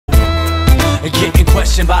Getting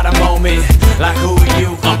questioned by the moment, like who are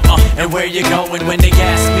you, and where you going. When they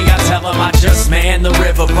ask me, I tell them I just man the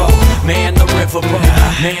riverboat, man the riverboat,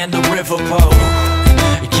 man the riverboat.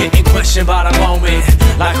 Getting questioned by the moment,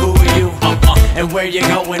 like who are you, and where you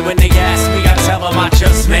going. When they ask me, I tell them I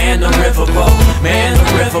just man the riverboat, man the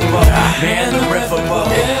riverboat, man the riverboat.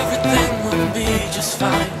 Everything will be just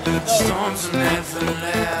fine. The storms will never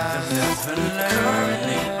last.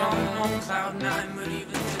 Currently I'm on cloud 9, but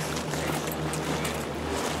even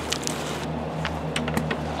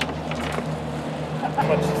how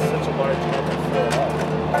much is such a large number to fill up?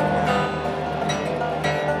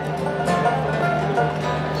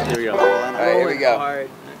 Here we go. All right, here we go. All right.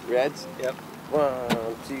 Reds? Yep. 1,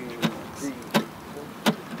 2, 3.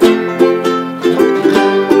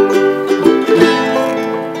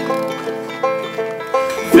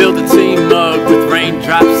 Fill the tea mug with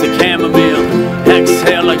raindrops of chamomile.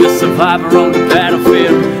 Exhale like a survivor on the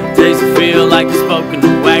battlefield. Days feel like a spoken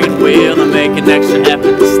wagon wheel. I make an extra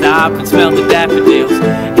effort to stop and smell the daffodils.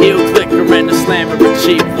 Heel clicker and the slammer of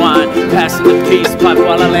cheap wine. Passing the peace pipe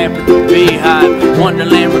while I lamp at the beehive.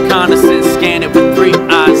 Wonderland reconnaissance, scan it with 3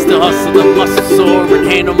 eyes. Still hustle the muscle sore and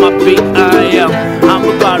handle my beat. I'm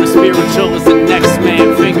about as spiritual as the next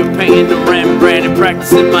man. Finger painting the Rembrandt and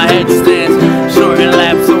practicing my headstands. Shorten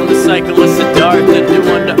laps on the cycle, it's a dart that do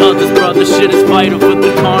unto others, brother. Shit is vital for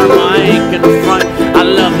the karma. I ain't gonna front. I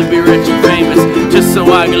love to be rich and famous, just so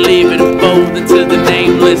I can leave it bold into the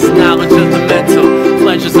nameless. Knowledge of the mental,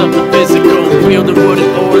 pleasures of the physical. Wielding wooden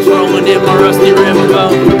oars, rolling in my rusty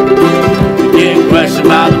riverboat. Getting questioned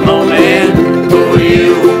by the moment. Who are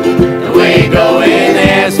you? And where you going? They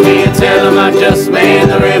ask me and tell them I just man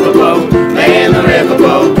the riverboat, man the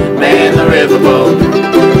riverboat, man the riverboat.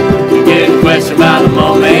 Getting questioned by the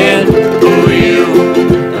moment. Who are you?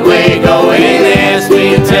 And where you going? They ask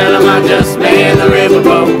me and tell them I just man the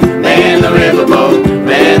riverboat, man the riverboat,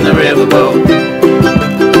 man the riverboat.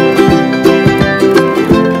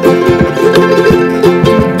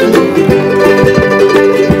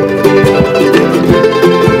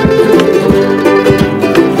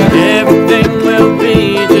 Everything will be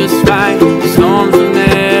just fine. Storms will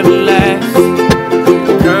never last.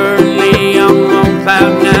 Currently I'm on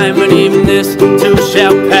cloud 9, but even this too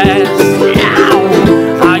shall pass.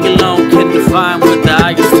 I alone can define what the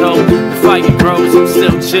eye is told. The fire grows, I'm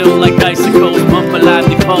still chill like icicles. Bump a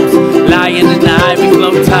lively pulse, lying in the ivy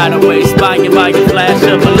flow. Tidal wave, spying by a flash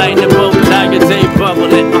of a lightning bolt. Tiger day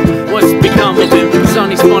bubbling, what's become of him?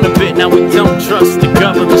 Sonny spun a bit, now we don't trust the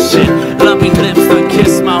government shit. Loving lips, done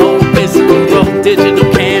kiss my whole physical rope. Digital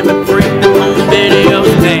cam and freak the home videos.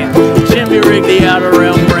 Damn, Jimmy rigged the outer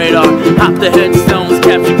realm radar. Hop the headstones,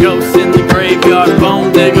 capture ghosts in the graveyard.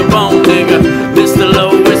 Bone digger, Mr.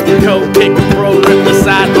 Low, whiskey coat, kick a pro, rip the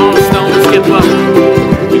side on the stone, skip up.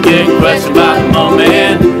 You get questioned by the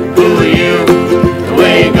moment. Who are you?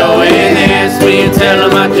 Where you going? They ask me and tell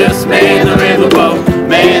them I just man the riverboat,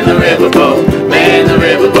 man the riverboat, man the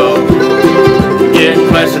riverboat. Getting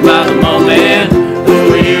questioned by the moment.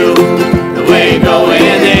 Who are you? Where you going?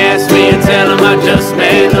 They ask me and tell them I just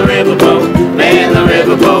man the riverboat, man the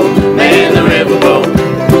riverboat, man the riverboat.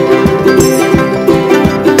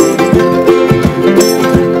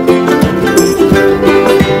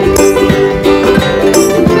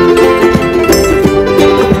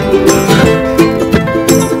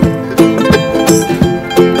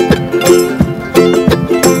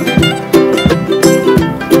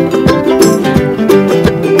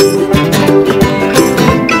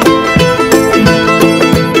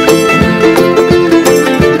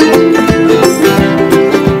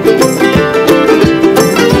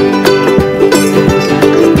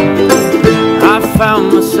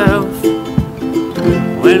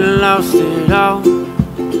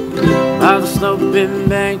 Sloping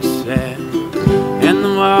banks there and the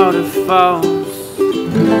waterfalls.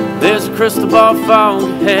 There's a crystal ball fog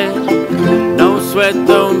ahead. No sweat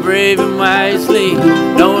though, I'm braving wisely.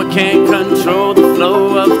 No, I can't control the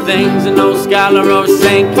flow of things, and no scholar or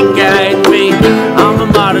saint can guide me. I'm a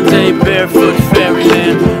modern day barefoot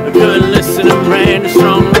ferryman, a good listener and a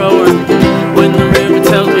strong rower. When the river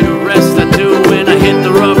tells me to rest, I do. When I hit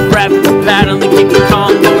the rough rapids, I paddle and keep the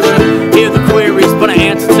calm motion. Hear the queries, but I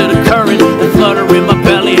answer to the current. The flutter in my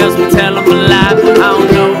belly helps me tell I'm alive. I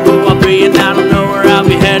don't know who I'll be and I don't know where I'll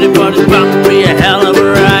be headed, but it's bound to be a hell of a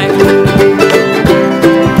ride.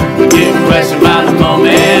 Getting questioned by the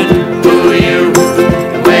moment. Who are you?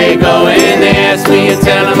 And where you going? They ask me and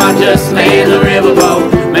tell them I just man the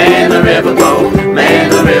riverboat, man the riverboat, man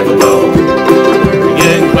the riverboat.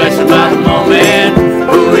 Getting questioned by the moment.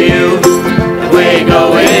 Who are you? And where you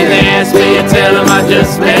going? They ask me and tell them I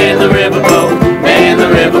just man the riverboat, man the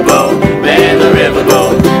riverboat, man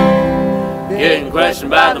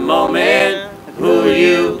by the moment. Who are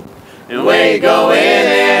you? And where you going?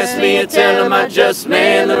 Ask me and tell them I just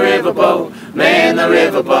man the riverboat, man the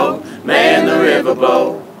riverboat, man the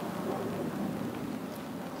riverboat.